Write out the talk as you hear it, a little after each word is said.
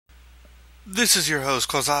This is your host,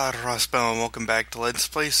 Quasar Raspel, and welcome back to Let's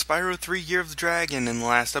Play Spyro 3 Year of the Dragon. In the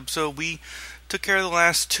last episode, we took care of the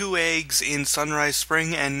last 2 eggs in Sunrise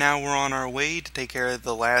Spring, and now we're on our way to take care of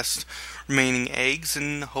the last remaining eggs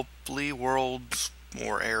in hopefully worlds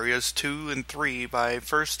or areas 2 and 3 by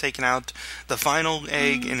first taking out the final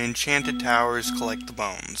egg in Enchanted Towers, collect the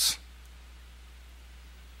bones.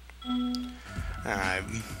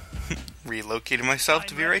 I've relocated myself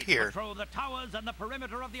to be right here. Control the towers and the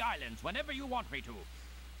perimeter of the islands whenever you want me to.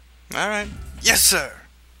 Alright. Yes, sir!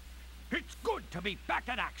 It's good to be back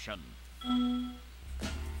in action.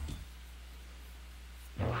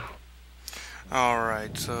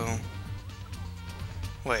 Alright, so...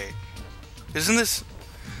 Wait. Isn't this...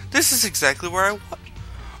 This is exactly where I was.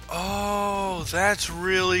 Oh, that's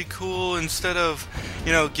really cool. Instead of,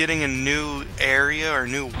 getting a new area or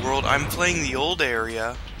new world, I'm playing the old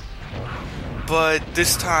area. But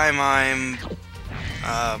this time I'm,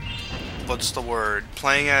 what's the word?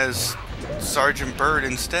 Playing as Sergeant Bird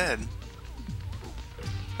instead.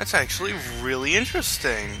 That's actually really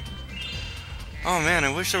interesting. Oh man,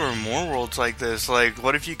 I wish there were more worlds like this. Like,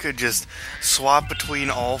 what if you could just swap between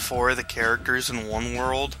all 4 of the characters in one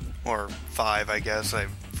world? Or 5, I guess. I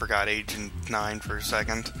forgot Agent 9 for a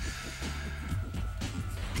second.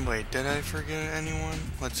 Wait, did I forget anyone?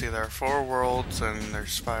 Let's see, there are 4 worlds and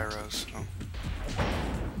there's Spyro, so...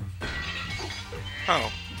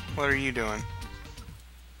 Oh, what are you doing?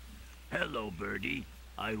 Hello, Birdie.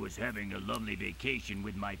 I was having a lovely vacation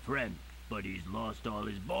with my friend, but he's lost all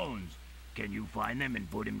his bones. Can you find them and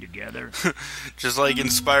put him together? Just like in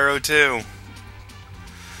Spyro 2.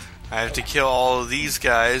 I have to kill all of these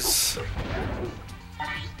guys.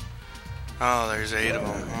 Oh, there's 8 of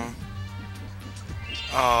them, huh?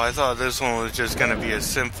 Oh, I thought this one was just gonna be a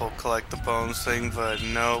simple collect the bones thing, but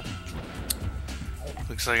nope.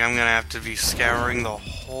 Looks like I'm gonna have to be scouring the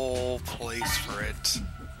whole place for it.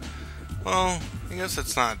 Well, I guess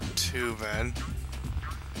it's not too bad.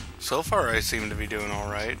 So far I seem to be doing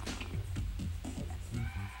alright.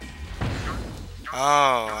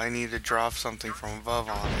 Oh, I need to drop something from above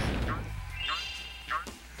on it.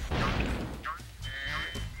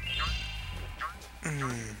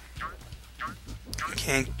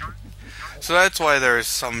 Can't. So that's why there's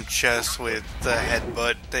some chests with the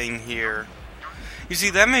headbutt thing here. You see,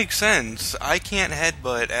 that makes sense. I can't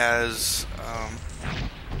headbutt as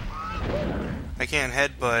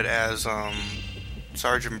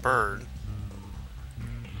Sergeant Bird.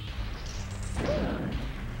 Dang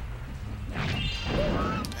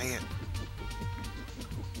it.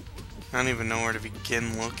 I don't even know where to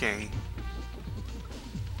begin looking.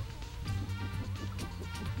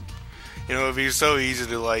 You know, it'd be so easy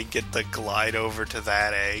to, like, get the glide over to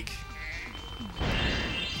that egg.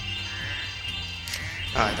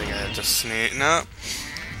 Oh, I think I have to sneeze. No.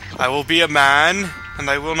 I will be a man, and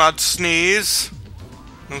I will not sneeze.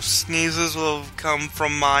 No sneezes will come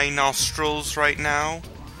from my nostrils right now.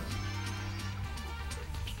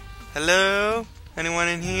 Hello? Anyone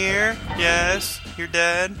in here? Yes? You're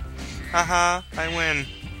dead? Haha, I win.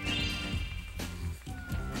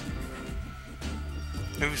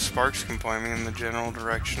 Maybe Sparks can point me in the general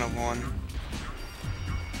direction of one.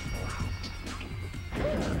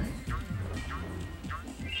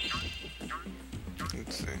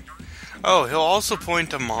 Let's see. Oh, he'll also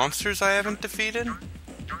point to monsters I haven't defeated?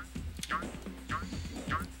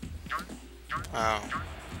 Wow.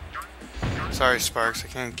 Sorry, Sparks, I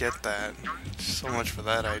can't get that. So much for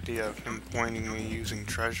that idea of him pointing me using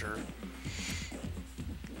treasure.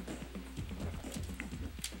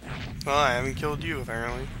 Well, I haven't killed you,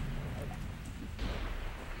 apparently.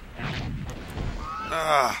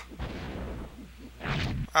 Ah!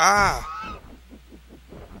 Ah!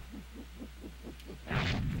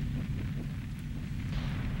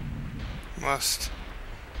 Must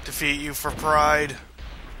defeat you for pride.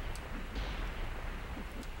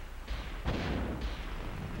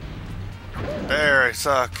 There, I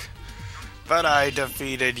suck. But I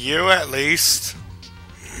defeated you, at least.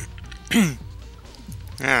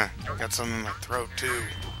 Yeah, got some in my throat, too.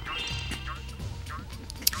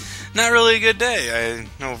 Not really a good day,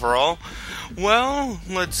 overall. Well,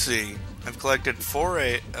 let's see. I've collected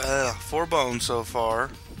 4 bones so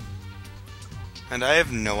far. And I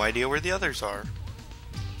have no idea where the others are.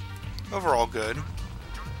 Overall good.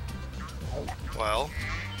 Well,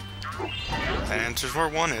 that answers where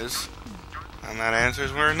one is. And that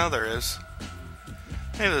answers where another is.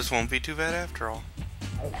 Maybe this won't be too bad after all,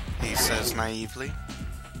 he says naively.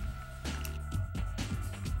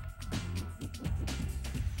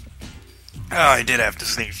 Oh, I did have to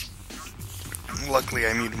sneeze. Luckily,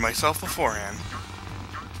 I muted myself beforehand.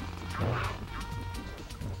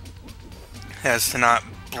 as to not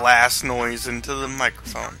blast noise into the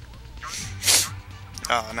microphone.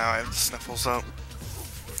 Oh, now I have the sniffles up.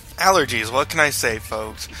 Allergies, what can I say,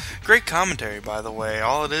 folks? Great commentary, by the way.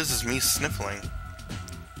 All it is me sniffling.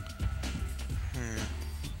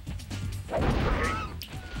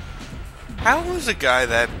 How is a guy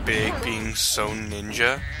that big being so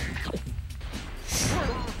ninja?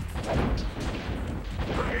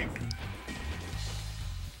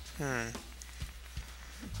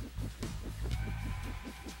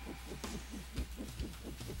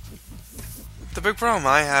 The big problem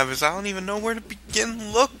I have is I don't even know where to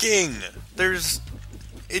begin looking.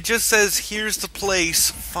 It just says, here's the place,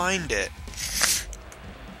 find it.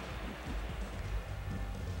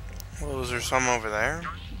 Well, is there some over there?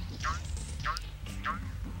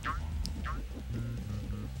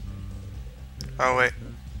 Oh, wait.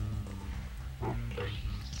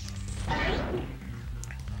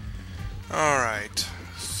 Alright.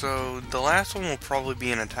 So, the last one will probably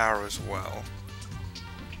be in a tower as well.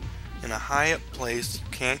 In a high up place you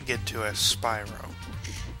can't get to as Spyro.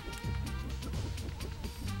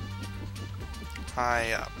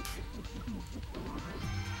 High up.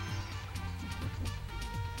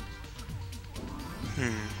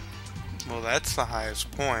 Well, that's the highest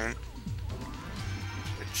point.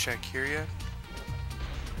 Should I check here yet?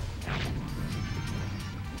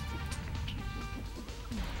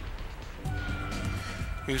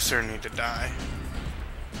 You sir need to die.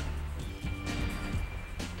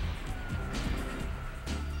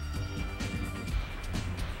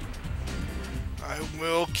 I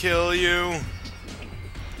will kill you.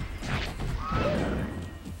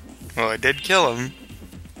 Well, I did kill him.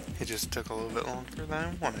 It just took a little bit longer than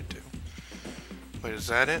I wanted to. Wait, is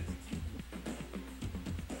that it?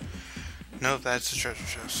 No, that's the treasure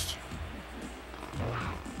chest.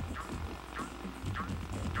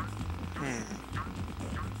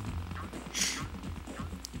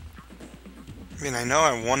 I mean, I know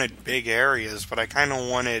I wanted big areas, but I kind of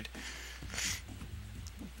wanted...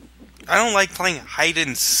 I don't like playing hide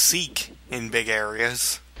and seek in big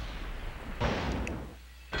areas.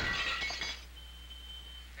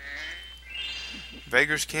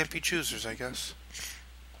 Beggars can't be choosers, I guess.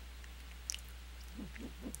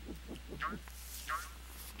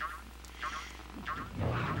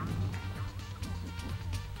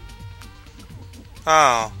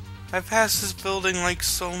 Oh, I've passed this building like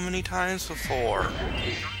so many times before.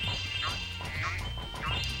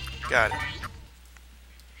 Got it.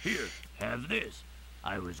 Here, have this.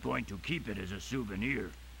 I was going to keep it as a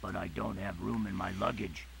souvenir, but I don't have room in my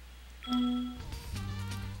luggage.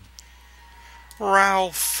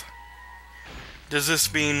 Ralph! Does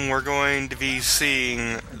this mean we're going to be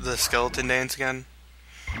seeing the skeleton dance again?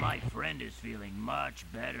 My friend is feeling much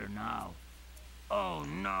better now. Oh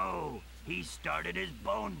no! He started his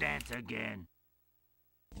bone dance again.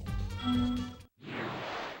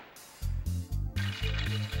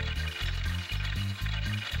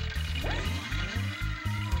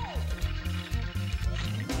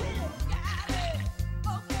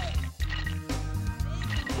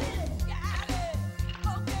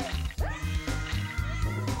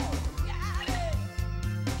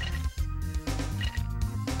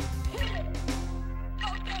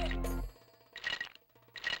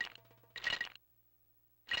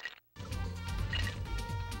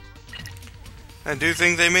 I do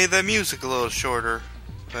think they made that music a little shorter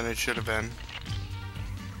than it should have been.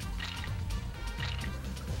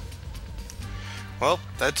 Well,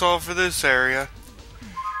 that's all for this area.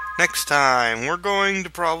 Next time, we're going to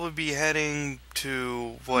probably be heading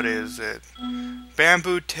to, what is it?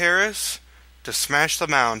 Bamboo Terrace to smash the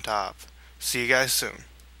mountaintop. See you guys soon.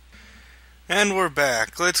 And we're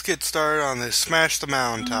back. Let's get started on this smash the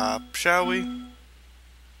mountaintop, shall we?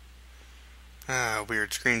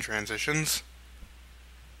 Weird screen transitions.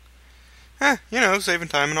 You know, saving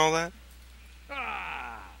time and all that.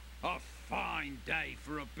 A fine day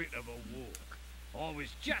for a bit of a walk. I was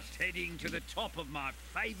just heading to the top of my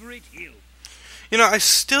favourite hill. You know, I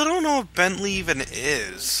still don't know what Bentley even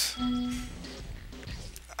is.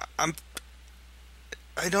 I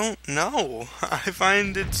don't know. I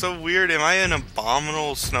find it so weird. Am I an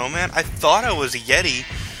abominable snowman? I thought I was a Yeti,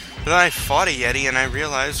 but then I fought a Yeti and I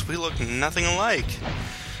realized we look nothing alike.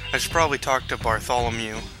 I should probably talk to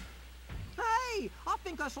Bartholomew. Hey, I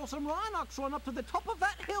think I saw some Rhinox run up to the top of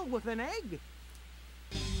that hill with an egg.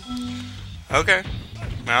 Okay.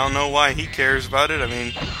 I don't know why he cares about it. I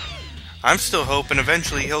mean, I'm still hoping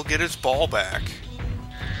eventually he'll get his ball back.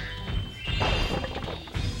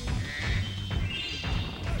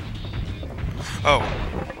 Oh.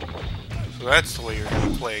 So that's the way you're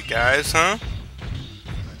gonna play, guys, huh?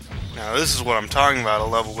 Now this is what I'm talking about, a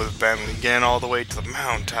level with Bentley, getting all the way to the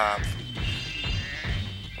mountaintop.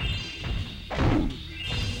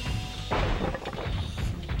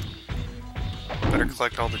 Better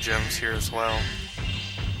collect all the gems here as well.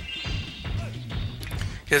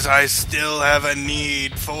 Because I still have a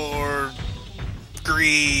need for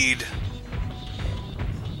greed.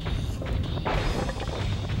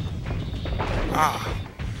 Ah.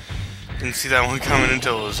 Didn't see that one coming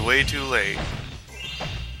until it was way too late.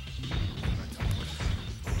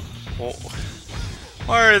 Well,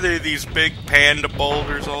 why are there these big panda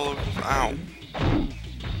boulders all over? Ow.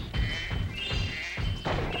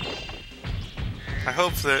 I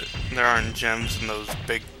hope that there aren't gems in those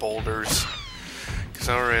big boulders. Because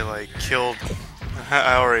I already, like, killed...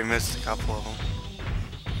 I already missed a couple of them.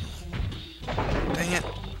 Dang it.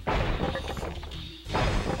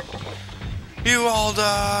 You all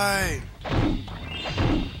die!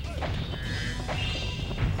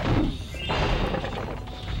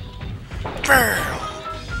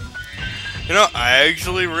 You know, I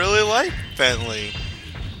actually really like Bentley.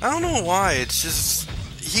 I don't know why, it's just...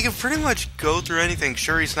 He can pretty much go through anything.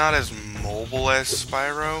 Sure, he's not as mobile as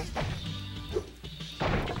Spyro.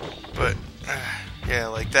 But, yeah,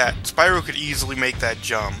 like that. Spyro could easily make that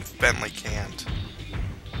jump. Bentley can't.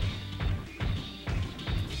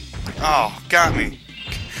 Oh, got me.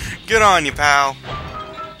 Good on you, pal.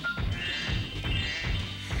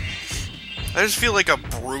 I just feel like a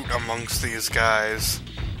brute amongst these guys.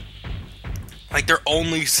 Like they're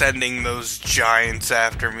only sending those giants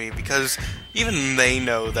after me because even they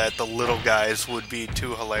know that the little guys would be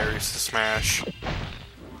too hilarious to smash.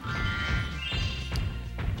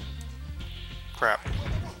 Crap.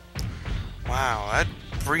 Wow, that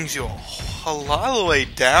brings you a lot of the way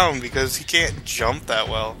down because he can't jump that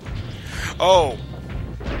well. Oh!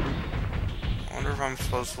 I wonder if I'm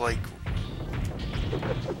supposed to, like...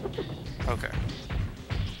 Okay.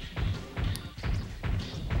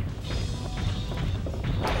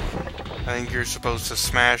 I think you're supposed to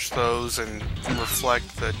smash those and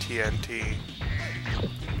reflect the TNT.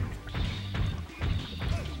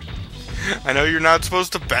 I know you're not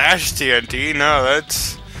supposed to bash TNT. No,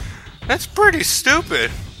 that's pretty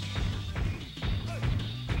stupid.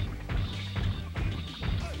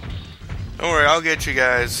 Don't worry, I'll get you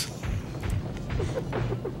guys.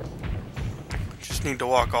 Just need to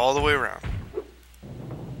walk all the way around.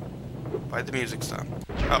 Why the music's done?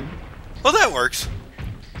 Oh. Well, that works.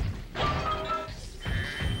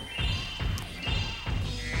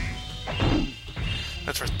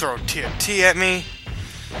 That's for throwing TNT at me.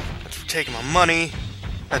 That's for taking my money.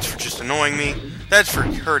 That's for just annoying me. That's for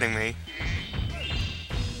hurting me.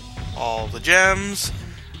 All the gems.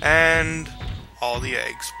 And all the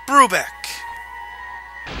eggs. Brubeck!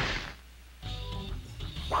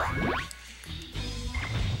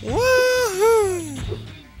 Woohoo!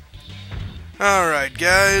 Alright,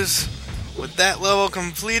 guys. With that level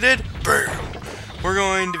completed, boom! We're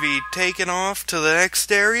going to be taking off to the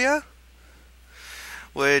next area,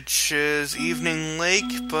 which is Evening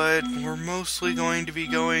Lake, but we're mostly going to be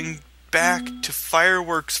going back to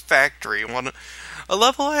Fireworks Factory. A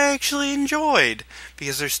level I actually enjoyed,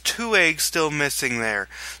 because there's 2 eggs still missing there.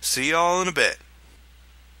 See y'all in a bit.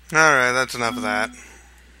 Alright, that's enough of that.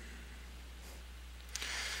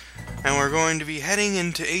 And we're going to be heading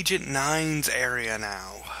into Agent 9's area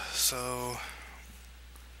now. So...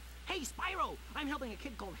 Hey, Spyro! I'm helping a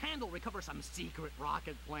kid called Handel recover some secret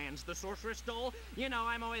rocket plans the sorceress stole. You know,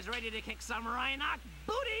 I'm always ready to kick some Rhinoc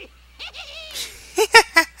booty!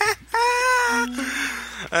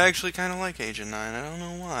 I actually kind of like Agent 9. I don't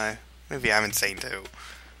know why. Maybe I'm insane too.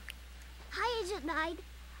 Hi, Agent 9.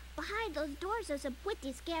 Behind those doors are some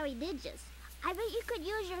pretty scary ninjas. I bet you could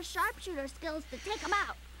use your sharpshooter skills to take them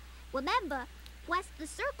out. Remember, press the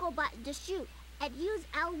circle button to shoot, and use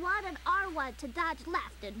L1 and R1 to dodge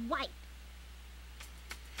left and right.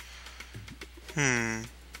 Then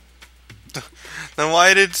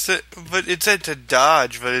why did it say... But it said to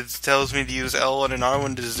dodge, but it tells me to use L1 and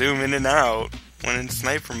R1 to zoom in and out when in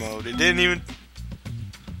sniper mode. It didn't even...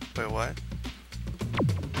 Wait, what?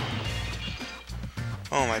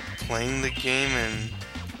 Oh, am I playing the game in...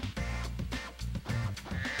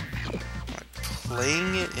 Am I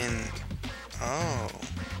playing it in... Oh...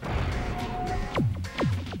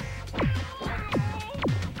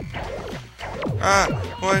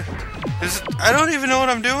 What? I don't even know what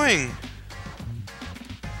I'm doing.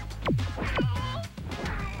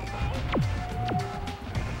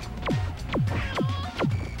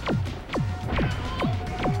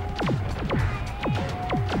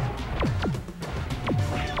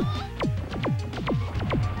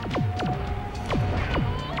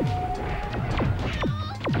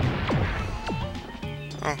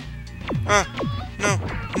 No,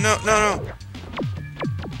 no, no, no.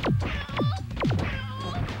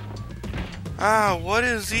 Ah, what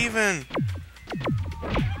is even?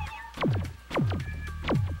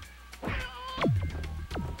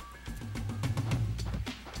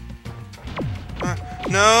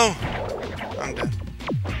 No! I'm dead.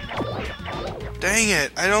 Dang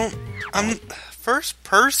it, I'm first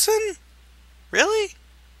person? Really?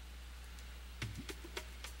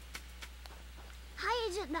 Hi,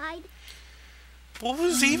 Agent Knight. What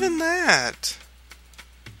was even that?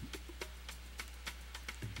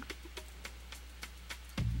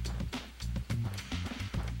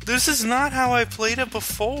 This is not how I played it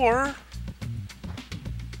before.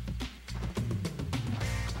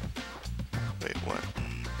 Wait, what?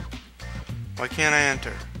 Why can't I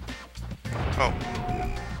enter? Oh.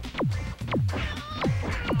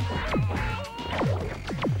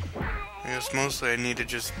 I guess mostly I need to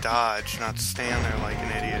just dodge, not stand there like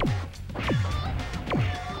an idiot.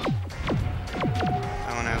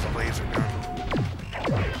 That one has a laser gun.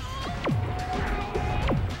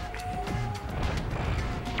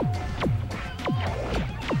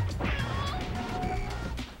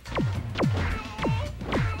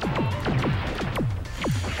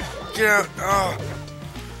 Get out! Oh!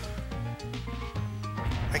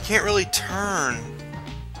 I can't really turn.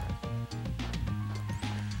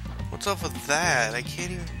 What's up with that? I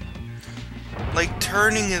can't even... Like,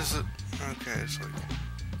 turning is... Okay, it's like...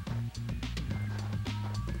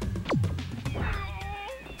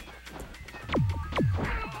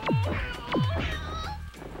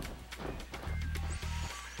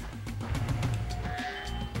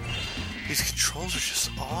 These controls are just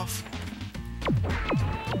awful.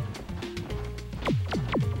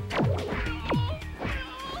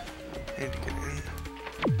 Need to get in.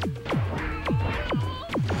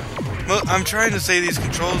 Well, I'm trying to say these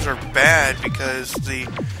controls are bad because the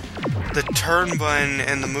turn button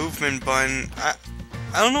and the movement button, I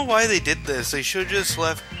don't know why they did this. They should have just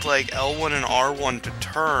left like L1 and R1 to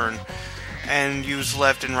turn and use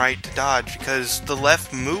left and right to dodge, because the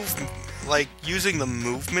left move, like using the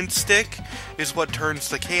movement stick is what turns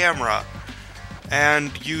the camera,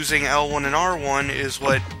 and using L1 and R1 is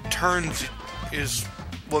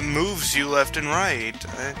what moves you left and right.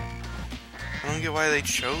 I don't get why they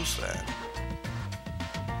chose that.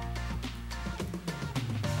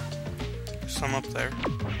 Some up there.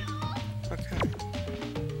 Okay.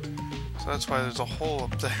 So that's why there's a hole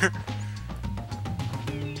up there.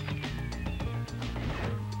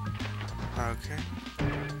 Okay.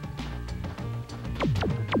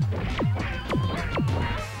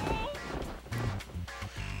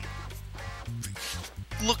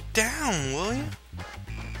 Look down, will you?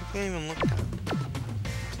 I can't even look down.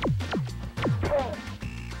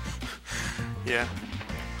 Yeah.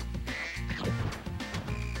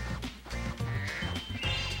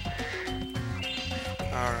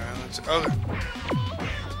 Alright, let's... Okay.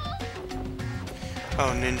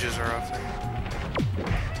 Oh, ninjas are up there.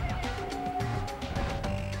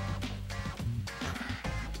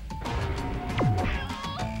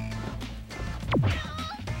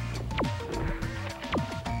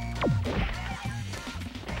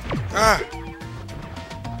 Ah!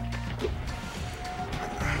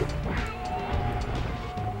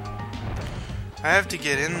 I have to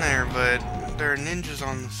get in there, but there are ninjas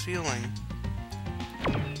on the ceiling.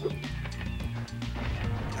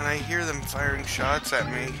 And I hear them firing shots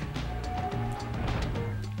at me.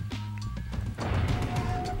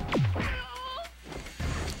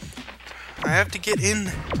 I have to get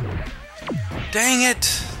in. Dang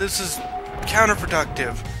it! This is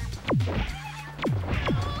counterproductive.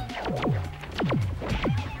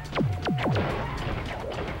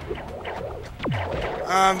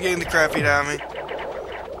 I'm getting the crap beat out of me.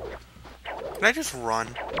 Can I just run?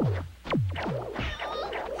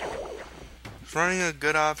 Is running a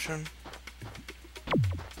good option?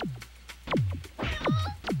 I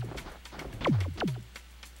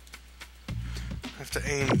have to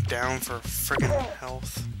aim down for friggin'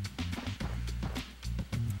 health.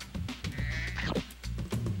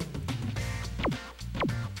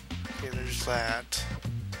 Okay, there's that.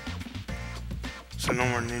 So no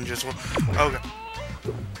more ninjas. Okay.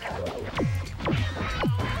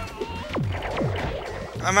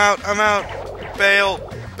 I'm out, I'm out! Bail!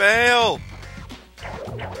 Bail!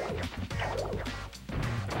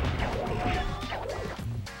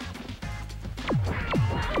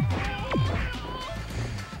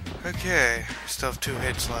 Okay, still have 2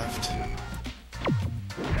 hits left.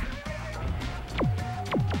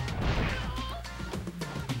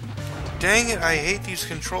 Dang it, I hate these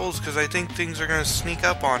controls because I think things are gonna sneak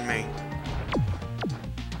up on me.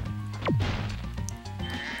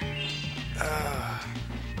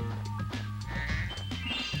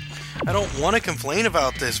 I don't want to complain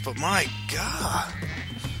about this, but my god.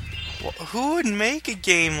 Who would make a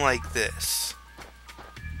game like this?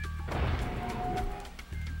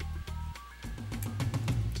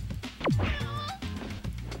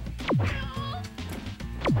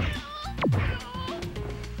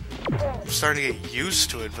 I'm starting to get used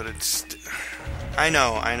to it, but it's... I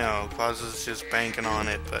know, Claus is just banking on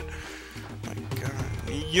it, but... My god.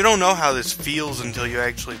 You don't know how this feels until you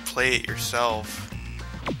actually play it yourself.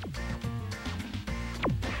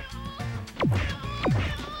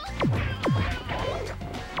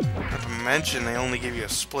 Not to mention, they only give you a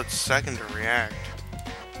split second to react.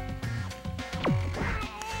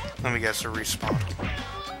 Let me guess, a respawn.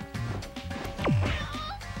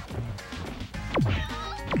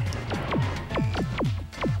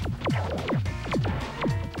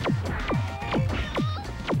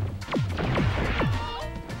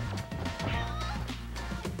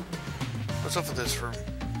 What's up with this room?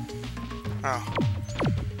 Oh.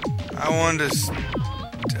 I wanted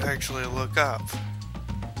to actually look up.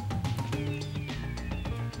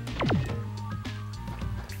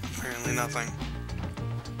 Apparently nothing.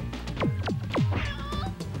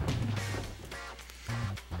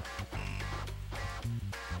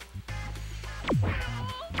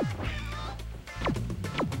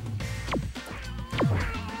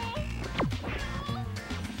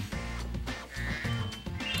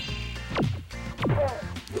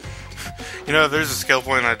 You know, if there's a skill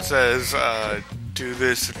point that says, do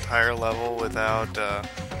this entire level without,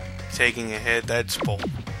 taking a hit, that's bull.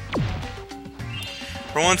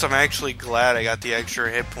 For once, I'm actually glad I got the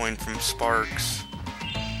extra hit point from Sparks.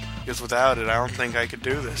 Because without it, I don't think I could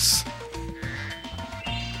do this.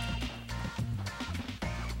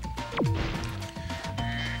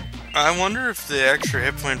 I wonder if the extra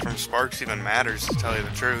hit point from Sparks even matters, to tell you the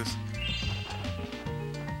truth.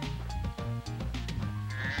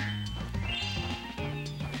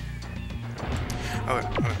 Okay.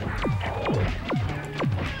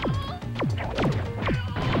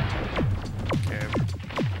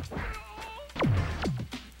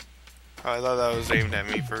 Oh, I thought that was aimed at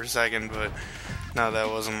me for a second, but no, that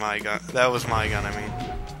wasn't my gun. That was my gun, I mean.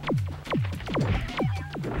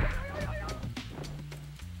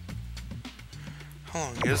 How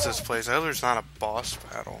long is this place? I hope there's not a boss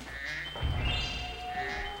battle.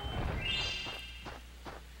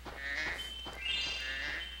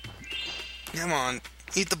 Come on,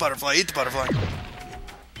 eat the butterfly, eat the butterfly.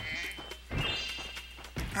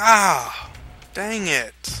 Ah, dang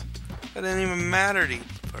it. That didn't even matter to eat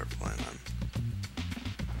the butterfly then.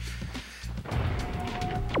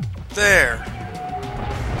 There.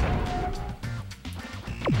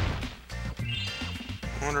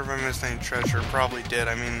 I wonder if I missed any treasure. Probably did.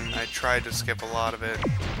 I mean, I tried to skip a lot of it.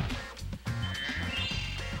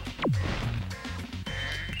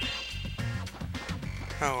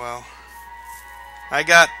 Oh well. I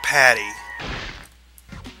got Patty.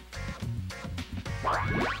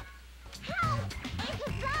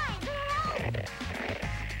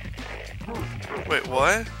 Wait,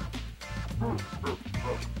 what?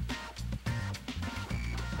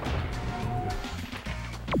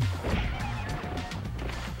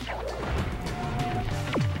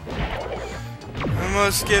 I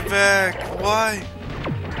must get back. Why?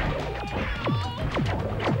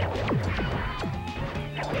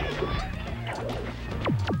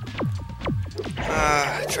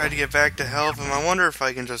 I tried to get back to help him. I wonder if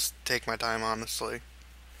I can just take my time, honestly.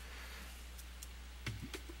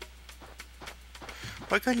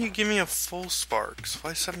 Why couldn't you give me a full Sparks?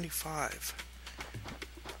 Why 75?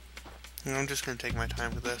 You know, I'm just gonna take my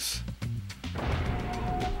time with this.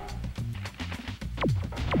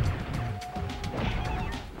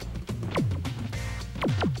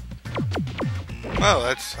 Oh,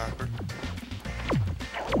 that's awkward.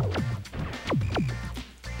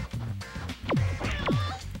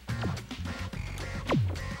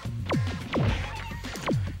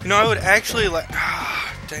 You know, I would actually like...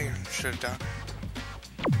 Ah, dang, should have done.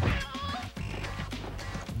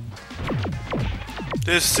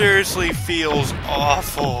 This seriously feels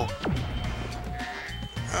awful.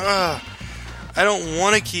 I don't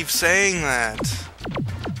want to keep saying that.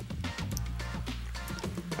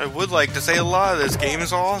 I would like to say a lot of this game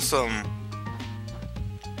is awesome.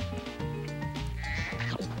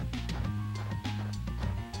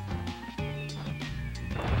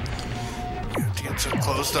 You have to get so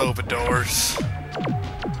close to open doors.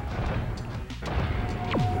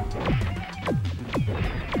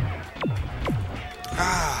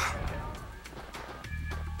 Ah.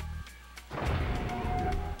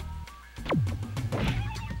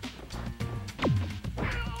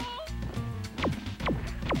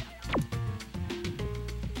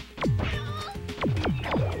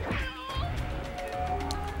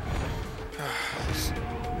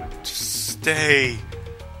 stay.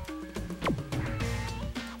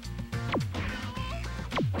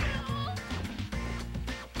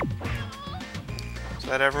 Is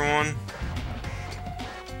that everyone?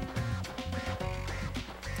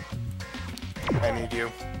 I need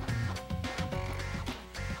you.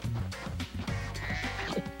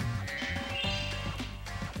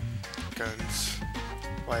 Guns.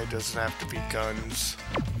 Why does it have to be guns?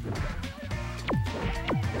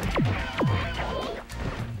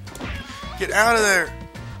 Get out of there!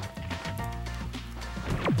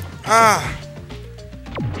 Ah!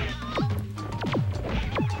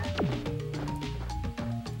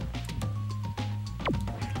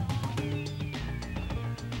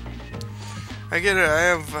 I get it, I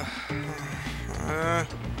have...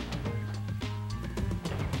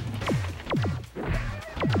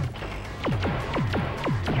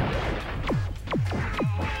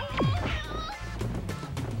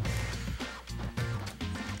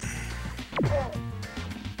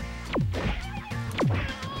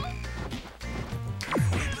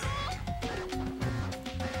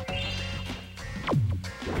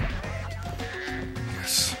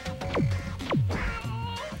 Yes.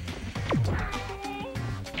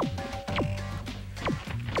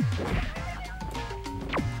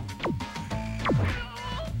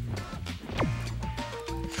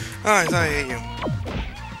 Oh, I thought I hit you.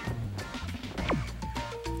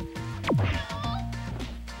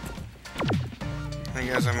 I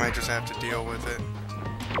guess I might just have to deal with it.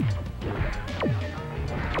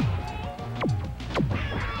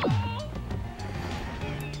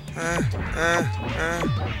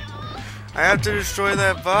 I have to destroy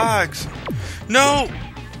that box. No!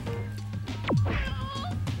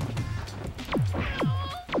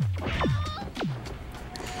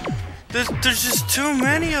 There's just too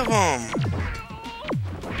many of them.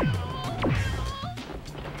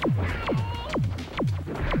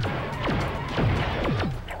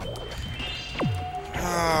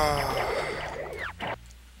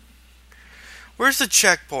 Where's the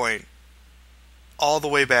checkpoint? All the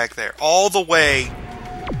way back there. All the way.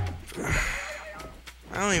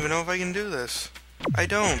 I don't even know if I can do this. I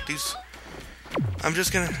don't. I'm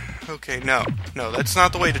just gonna... Okay, no. No, that's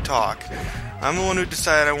not the way to talk. I'm the one who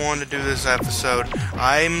decided I wanted to do this episode.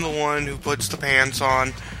 I'm the one who puts the pants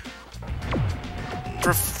on.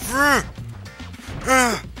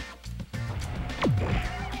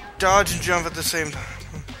 Dodge and jump at the same time.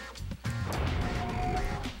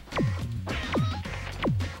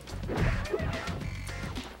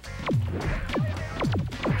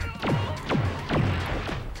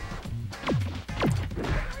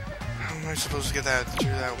 How am I supposed to get that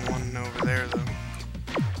through that one over there, though?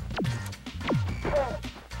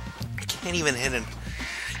 I can't even hit it.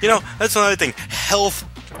 You know, that's another thing. Health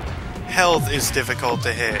is difficult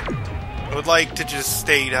to hit. I would like to just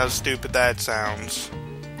state how stupid that sounds.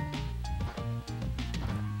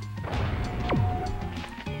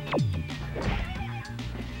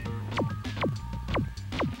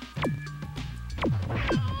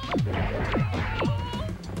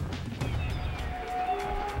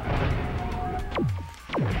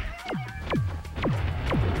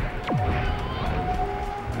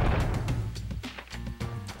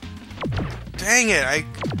 Dang it,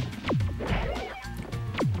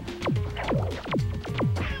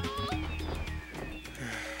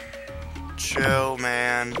 Chill,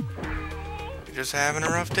 man. You're just having a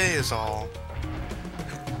rough day is all.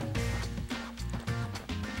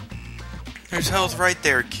 There's health right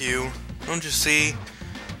there, Q. Don't you see?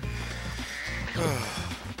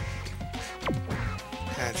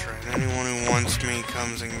 That's right. Anyone who wants me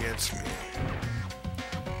comes and gets me.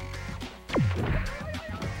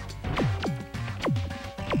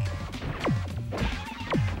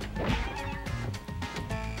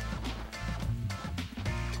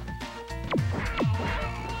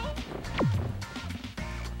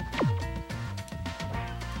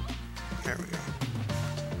 There we go.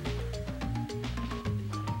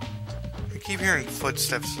 I keep hearing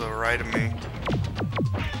footsteps to the right of me.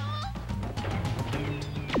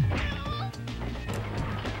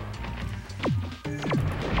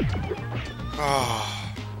 Oh.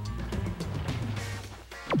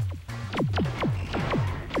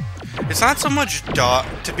 It's not so much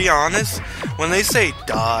to be honest, when they say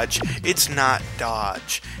dodge, it's not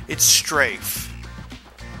dodge, it's strafe.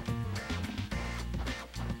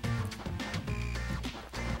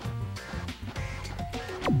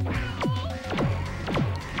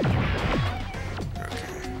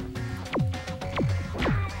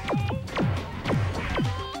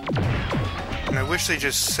 I wish they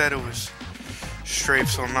just said it was strafe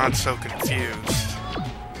so I'm not so confused.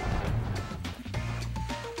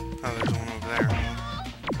 Oh, there's one over there.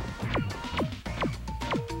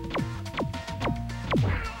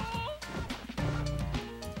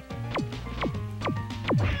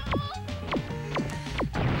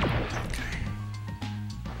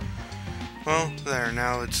 Well, there,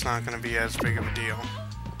 now it's not going to be as big of a deal.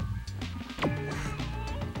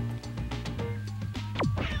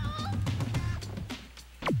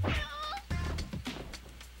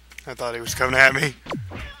 I thought he was coming at me.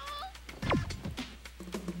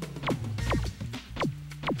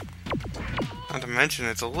 Not to mention,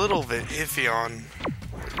 it's a little bit iffy on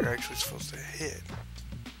what you're actually supposed to hit.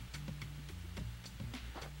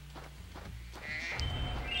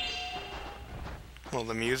 Well,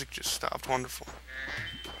 the music just stopped. Wonderful.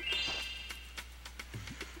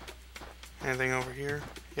 Anything over here?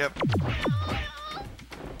 Yep.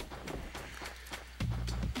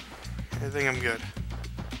 I think I'm good.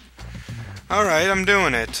 Alright, I'm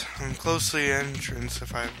doing it. I'm close to the entrance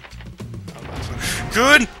if I... Oh, that's one.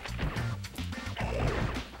 Good!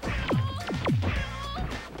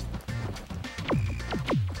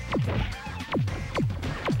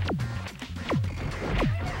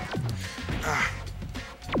 Ah.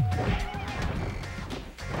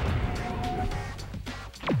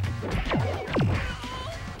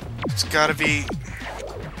 It's gotta be...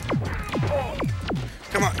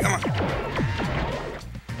 Come on, come on.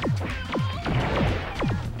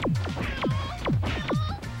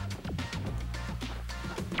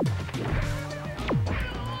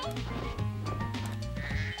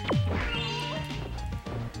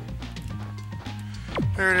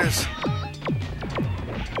 There it is.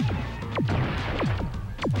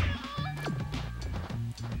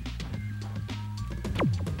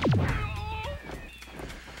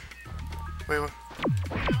 Wait, what?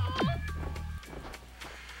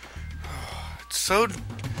 Oh, it's so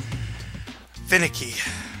finicky.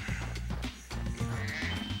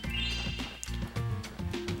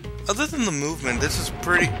 Other than the movement, this is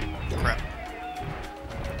pretty... Crap.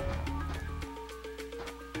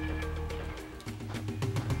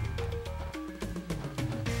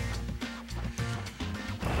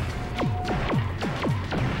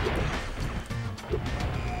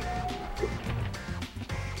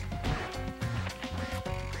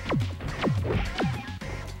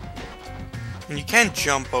 And you can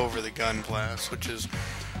jump over the gun blast, which is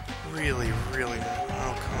really, really...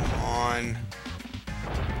 Oh, come on.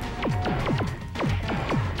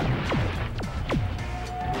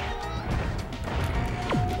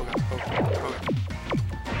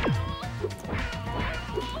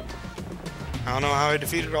 I don't know how I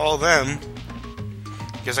defeated all of them.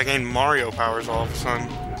 Guess I gained Mario powers all of a sudden.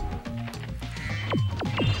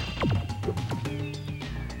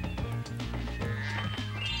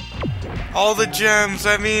 All the gems,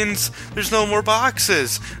 that means there's no more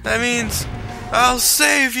boxes. That means I'll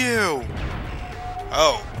save you.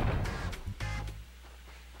 Oh.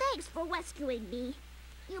 Thanks for rescuing me.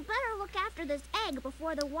 You better look after this egg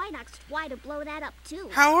before the Wynox try to blow that up too.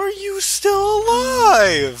 How are you still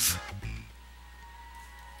alive?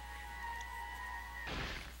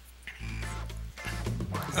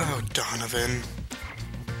 Oh, Donovan.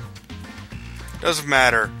 Doesn't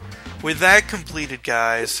matter. With that completed,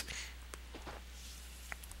 guys,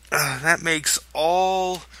 that makes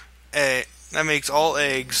all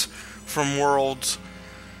eggs from worlds.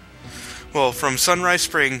 Well, from Sunrise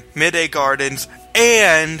Spring, Midday Gardens,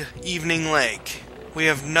 and Evening Lake. We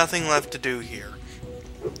have nothing left to do here.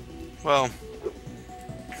 Well,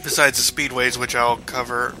 besides the speedways, which I'll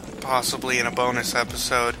cover possibly in a bonus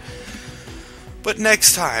episode. But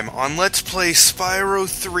next time on Let's Play Spyro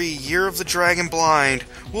 3 Year of the Dragon Blind,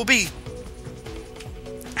 we'll be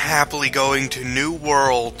happily going to new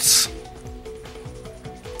worlds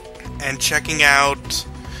and checking out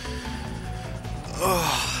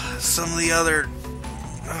some of the other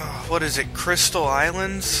what is it, Crystal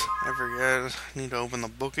Islands? I forget. I need to open the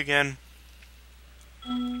book again.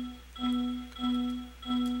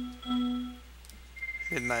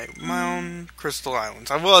 Midnight Mountain, Crystal Islands.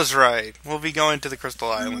 I was right. We'll be going to the Crystal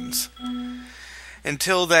Islands.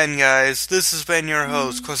 Until then, guys, this has been your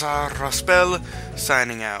host, Quasar Raspel,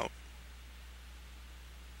 signing out.